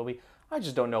from some movie. I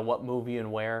just don't know what movie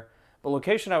and where. The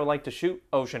location I would like to shoot,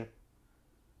 ocean.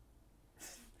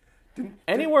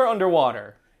 Anywhere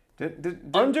underwater.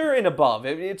 Under and above.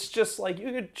 It's just like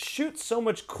you could shoot so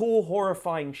much cool,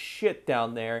 horrifying shit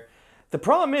down there. The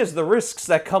problem is the risks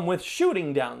that come with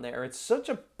shooting down there. It's such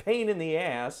a pain in the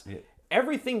ass. Yeah.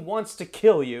 Everything wants to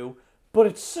kill you, but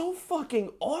it's so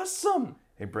fucking awesome.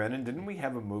 Hey, Brandon, didn't we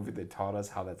have a movie that taught us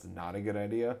how that's not a good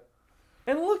idea?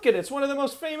 And look at it. It's one of the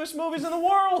most famous movies in the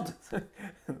world.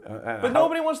 But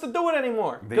nobody wants to do it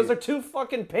anymore because they're too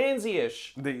fucking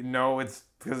pansy-ish. No, it's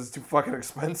because it's too fucking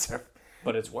expensive.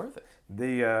 But it's worth it.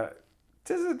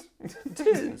 Tis it?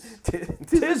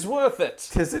 Tis worth it.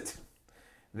 Tis it?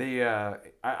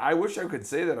 I wish I could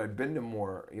say that I've been to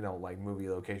more, like movie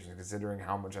locations, considering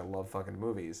how much I love fucking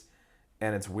movies,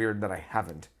 and it's weird that I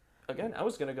haven't. Again, I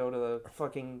was gonna go to the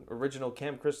fucking original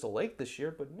Camp Crystal Lake this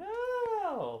year, but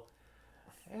no,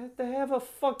 I had to have a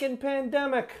fucking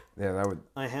pandemic. Yeah, that would.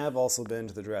 I have also been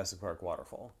to the Jurassic Park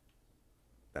waterfall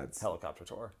That's helicopter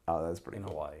tour that's pretty in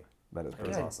cool. Hawaii. That is It pretty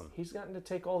was cool. awesome. He's gotten to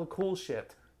take all the cool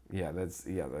shit. Yeah,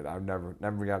 I've never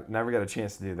got a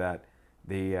chance to do that.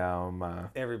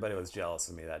 Everybody was jealous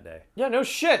of me that day. Yeah, no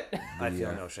shit. I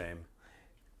feel no shame.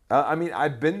 I mean,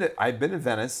 I've been to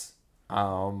Venice,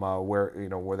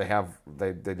 where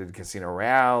they did Casino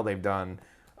Royale. They've done,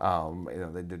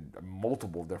 they did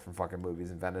multiple different fucking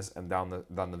movies in Venice and down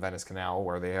the Venice Canal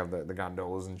where they have the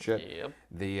gondolas and shit. Yep.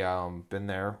 Been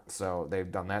there, so they've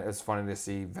done that. It's funny to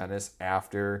see Venice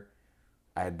after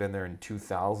I had been there in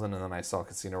 2000, and then I saw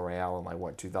Casino Royale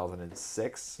in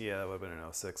 2006. Yeah, that would have been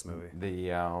an 06 movie.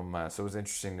 So it was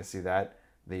interesting to see that.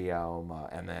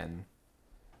 And then.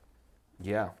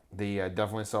 Yeah,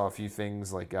 definitely saw a few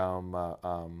things like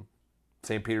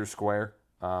St. Peter's Square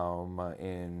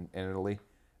in Italy.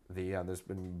 There's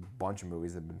been a bunch of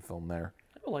movies that have been filmed there.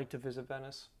 I would like to visit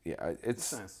Venice. Yeah,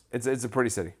 it's nice. It's a pretty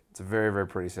city. It's a very, very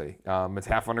pretty city. It's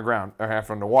half underground or half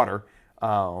underwater,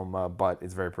 but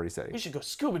it's a very pretty city. We should go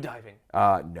scuba diving.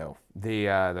 No,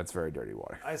 that's very dirty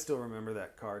water. I still remember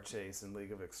that car chase in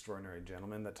League of Extraordinary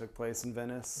Gentlemen that took place in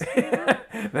Venice.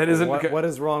 That isn't What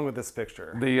is wrong with this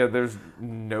picture? there's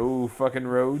no fucking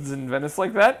roads in Venice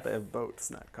like that. They have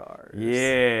boats, not cars.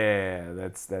 Yeah,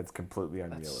 that's completely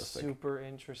unrealistic. Super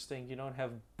interesting. You don't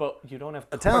have You don't have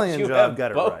cars, Italian you job have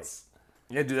got it boats.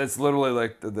 Yeah, dude, that's literally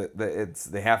like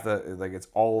it's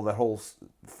all the whole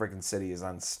freaking city is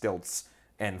on stilts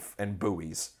and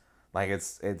buoys. Like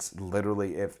it's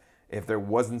literally if there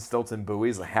wasn't stilts and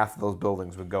buoys, like half of those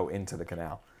buildings would go into the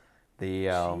canal.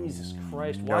 Jesus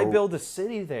Christ! Why build a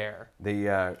city there?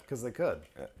 Because they could.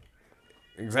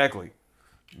 Exactly.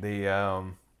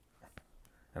 And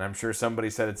I'm sure somebody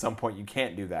said at some point you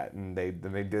can't do that, and they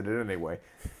did it anyway.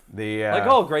 Like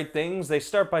all great things, they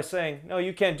start by saying, "No,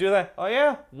 you can't do that." Oh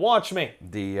yeah, watch me.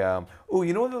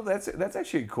 That's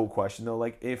actually a cool question though.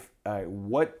 Like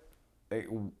what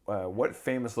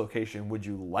famous location would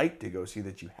you like to go see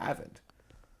that you haven't?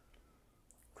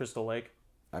 Crystal Lake.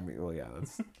 I mean, well, yeah,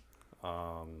 that's.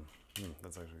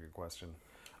 That's actually a good question.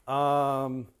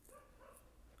 Off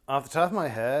the top of my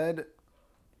head,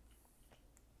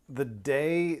 the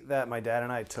day that my dad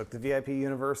and I took the VIP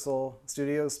Universal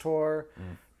Studios tour,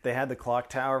 they had the clock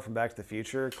tower from Back to the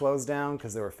Future closed down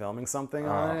because they were filming something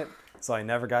on it. So I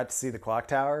never got to see the clock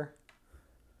tower.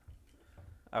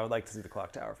 I would like to see the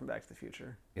clock tower from Back to the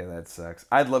Future. Yeah, that sucks.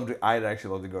 I'd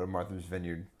actually love to go to Martha's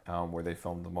Vineyard, where they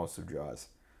filmed most of Jaws.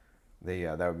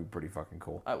 That would be pretty fucking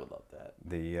cool. I would love that.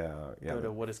 Go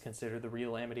to what is considered the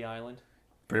real Amity Island.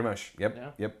 Pretty much. Yep.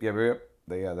 Yeah. Yep.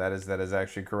 That is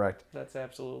actually correct. That's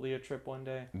absolutely a trip one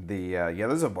day.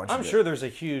 There's a bunch. I'm sure there's a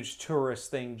huge tourist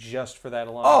thing just for that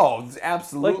alone. Oh,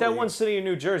 absolutely. Like that one city in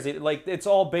New Jersey. Like it's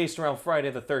all based around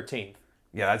Friday the 13th.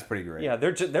 Yeah, that's pretty great. Yeah,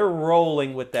 they're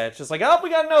rolling with that. It's just like, oh,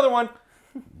 we got another one.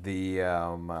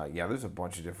 There's a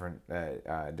bunch of different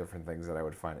things that I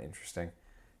would find interesting.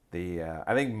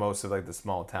 I think most of like the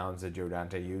small towns that Joe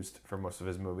Dante used for most of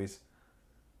his movies.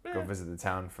 Go visit the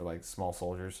town for like small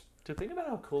soldiers. To think about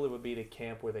how cool it would be to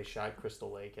camp where they shot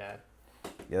Crystal Lake at.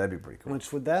 Yeah, that'd be pretty cool.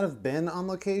 Which, would that have been on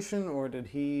location, or did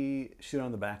he shoot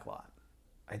on the back lot?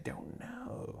 I don't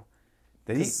know.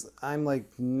 Did he? I'm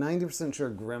like 90% sure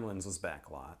Gremlins was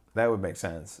back lot. That would make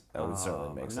sense. That would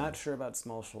certainly make I'm sense. not sure about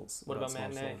Small Soldiers. What about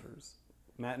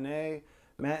Matinee?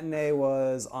 Matinee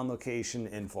was on location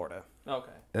in Florida.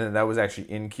 Okay. And that was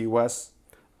actually in Key West?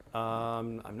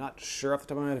 I'm not sure off the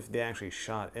top of my head if they actually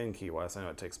shot in Key West. I know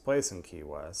it takes place in Key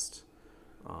West.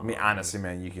 I mean, honestly,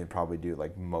 man, you can probably do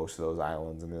like most of those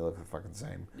islands and they look the fucking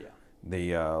same. Yeah.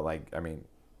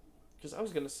 Because I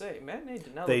was going to say, Matinee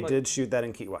did not They look like... did shoot that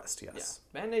in Key West, yes.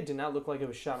 Yeah. Matinee did not look like it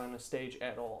was shot on a stage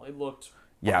at all. It looked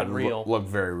Yeah, real. Looked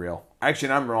very real.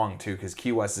 Actually, I'm wrong too, because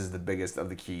Key West is the biggest of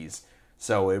the Keys,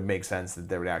 so it makes sense that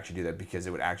they would actually do that because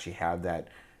it would actually have that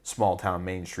small town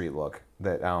Main Street look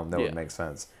that would make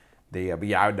sense. But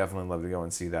yeah, I would definitely love to go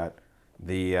and see that.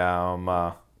 Friday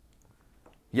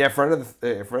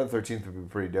the 13th would be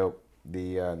pretty dope.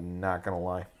 Not gonna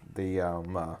lie.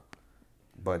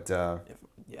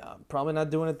 Probably not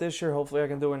doing it this year. Hopefully I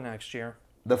can do it next year.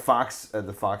 The Fox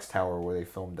Tower where they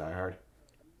filmed Die Hard.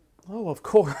 Oh, of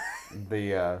course.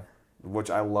 Which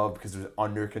I love because it was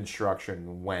under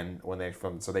construction when they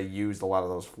filmed. So they used a lot of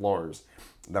those floors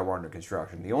that were under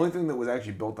construction. The only thing that was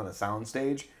actually built on a sound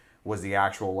stage was the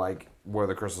actual like where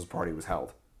the Christmas party was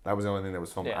held. That was the only thing that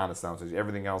was filmed Yeah. on a soundstage.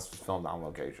 Everything else was filmed on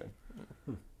location.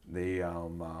 The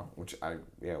which I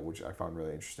found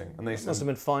really interesting. And they Must have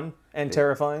been fun and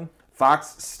terrifying.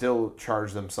 Fox still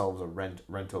charged themselves a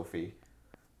rental fee,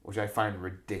 which I find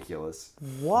ridiculous.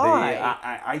 Why?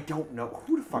 I don't know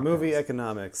who the fuck. Movie knows?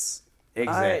 economics.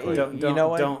 Exactly. Don't You know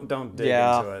what? don't dig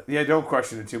Yeah. into it. Yeah, don't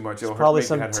question it too much. It'll Probably make your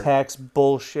some head hurt. tax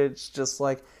bullshit. It's just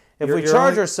like, if You're- we you're charge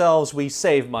only- ourselves, we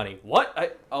save money.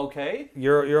 What? Okay.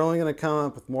 You're only gonna come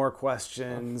up with more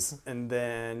questions, and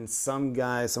then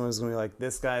someone's gonna be like,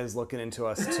 "This guy is looking into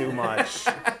us too much."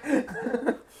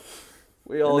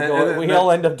 We all then- go. and then- we all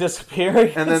end up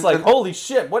disappearing. and It's then- like, and- holy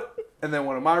shit! What? And then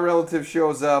one of my relatives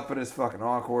shows up and it's fucking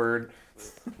awkward.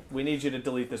 We need you to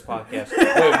delete this podcast.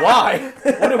 Wait, why?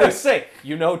 What did we say?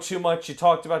 You know too much. You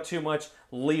talked about too much.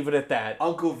 Leave it at that.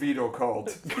 Uncle Vito called.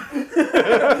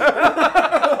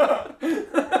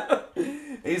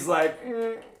 He's like,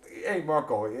 hey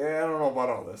Marco, yeah, I don't know about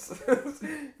all this.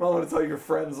 I'm going to tell your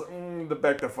friends to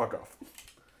back the fuck off.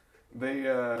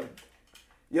 Yeah,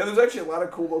 there's actually a lot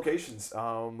of cool locations. A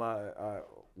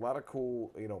lot of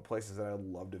cool, places that I'd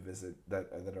love to visit that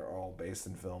are all based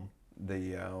in film.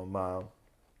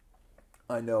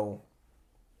 I know,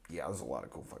 yeah, there's a lot of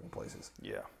cool fucking places.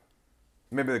 Yeah.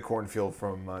 Maybe the cornfield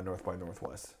from North by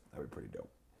Northwest. That'd be pretty dope.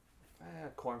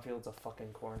 Cornfield's a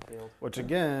fucking cornfield. Which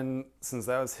again, since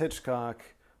that was Hitchcock,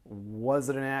 was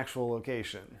it an actual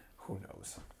location? Who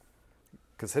knows?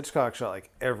 Because Hitchcock shot like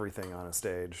everything on a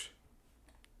stage.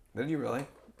 Did you really?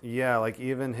 Yeah, like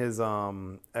even his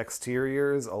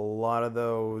exteriors, a lot of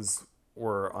those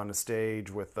were on a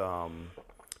stage with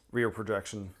rear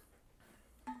projection.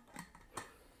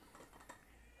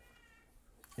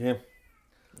 Yeah.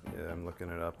 Yeah, I'm looking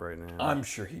it up right now. I'm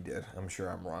sure he did. I'm sure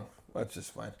I'm wrong. That's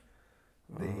just fine.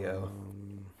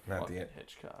 Not the end.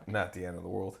 Hitchcock. Not the end of the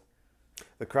world.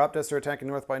 The crop duster attack in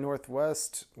North by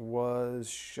Northwest was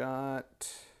shot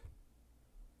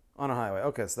on a highway.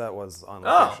 Okay, so that was on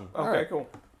location. Oh, okay, All right. cool.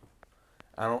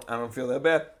 I don't feel that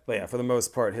bad. But yeah, for the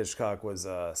most part, Hitchcock was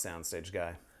a soundstage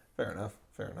guy. Fair enough.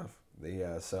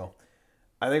 So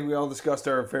I think we all discussed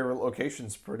our favorite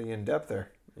locations pretty in depth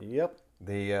there. Yep.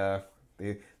 The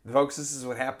folks, this is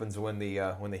what happens when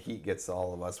the heat gets to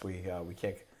all of us. We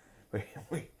can't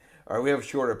we have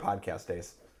shorter podcast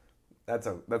days. That's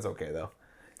okay though.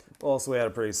 Also, we had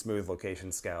a pretty smooth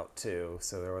location scout too,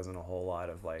 so there wasn't a whole lot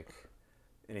of like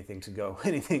anything to go.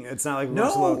 It's not like we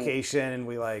went to No. location and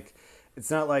we like. It's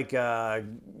not like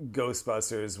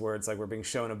Ghostbusters where it's like we're being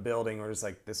shown a building. We're just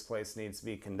like, this place needs to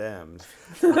be condemned.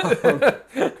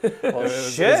 It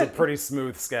was a pretty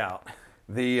smooth scout.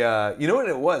 You know what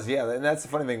it was? Yeah, and that's the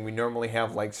funny thing. We normally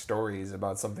have like stories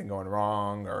about something going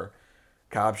wrong or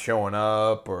cops showing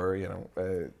up or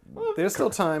There's still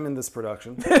time in this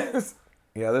production.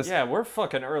 Yeah, we're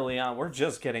fucking early on. We're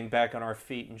just getting back on our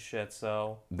feet and shit.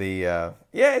 So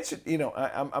it should,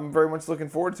 I'm very much looking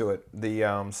forward to it.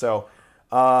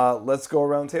 Let's go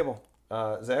around the table.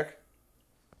 Zach,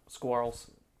 squirrels.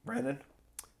 Brandon.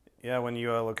 Yeah, when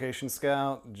you location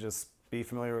scout, just be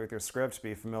familiar with your script,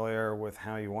 be familiar with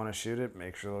how you want to shoot it,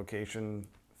 make sure location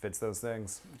fits those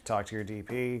things. Talk to your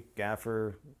DP,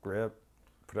 gaffer, grip,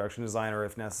 production designer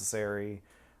if necessary.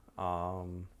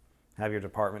 Have your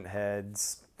department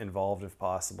heads involved if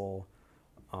possible.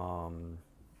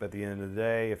 But at the end of the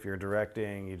day, if you're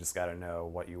directing, you just got to know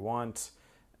what you want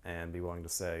and be willing to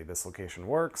say this location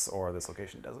works or this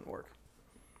location doesn't work.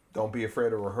 Don't be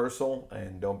afraid of rehearsal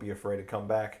and don't be afraid to come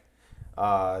back.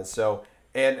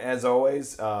 And as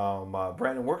always,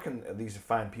 Brandon, where can these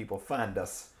fine people find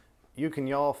us? You can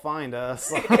y'all find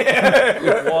us.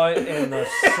 What in the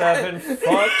seven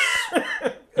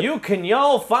fucks? You can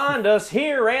y'all find us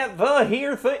here at the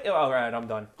here thing. All right, I'm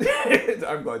done.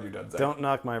 I'm glad you're done, Zach. Don't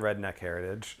knock my redneck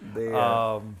heritage.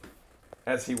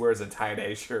 As he wears a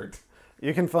tie-dye shirt.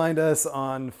 You can find us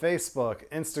on Facebook,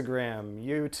 Instagram,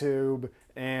 YouTube,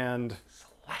 and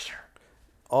Slasher.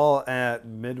 all at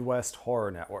Midwest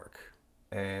Horror Network.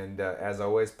 And as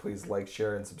always, please like,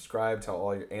 share, and subscribe. Tell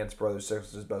all your aunts, brothers,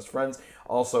 sisters, best friends.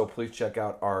 Also, please check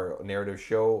out our narrative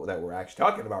show that we're actually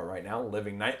talking about right now,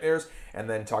 Living Nightmares. And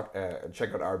then check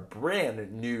out our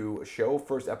brand new show.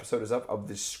 First episode is up of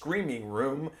The Screaming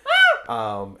Room.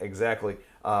 Exactly.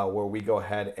 Where we go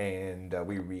ahead and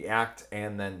we react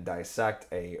and then dissect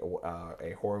a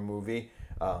horror movie,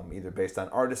 either based on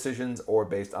our decisions or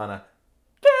based on a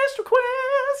Guest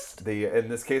request. in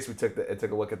this case, we took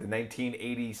a look at the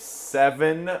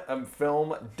 1987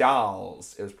 film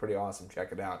Dolls. It was pretty awesome.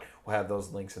 Check it out. We'll have those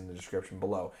links in the description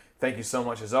below. Thank you so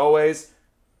much as always.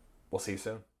 We'll see you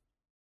soon.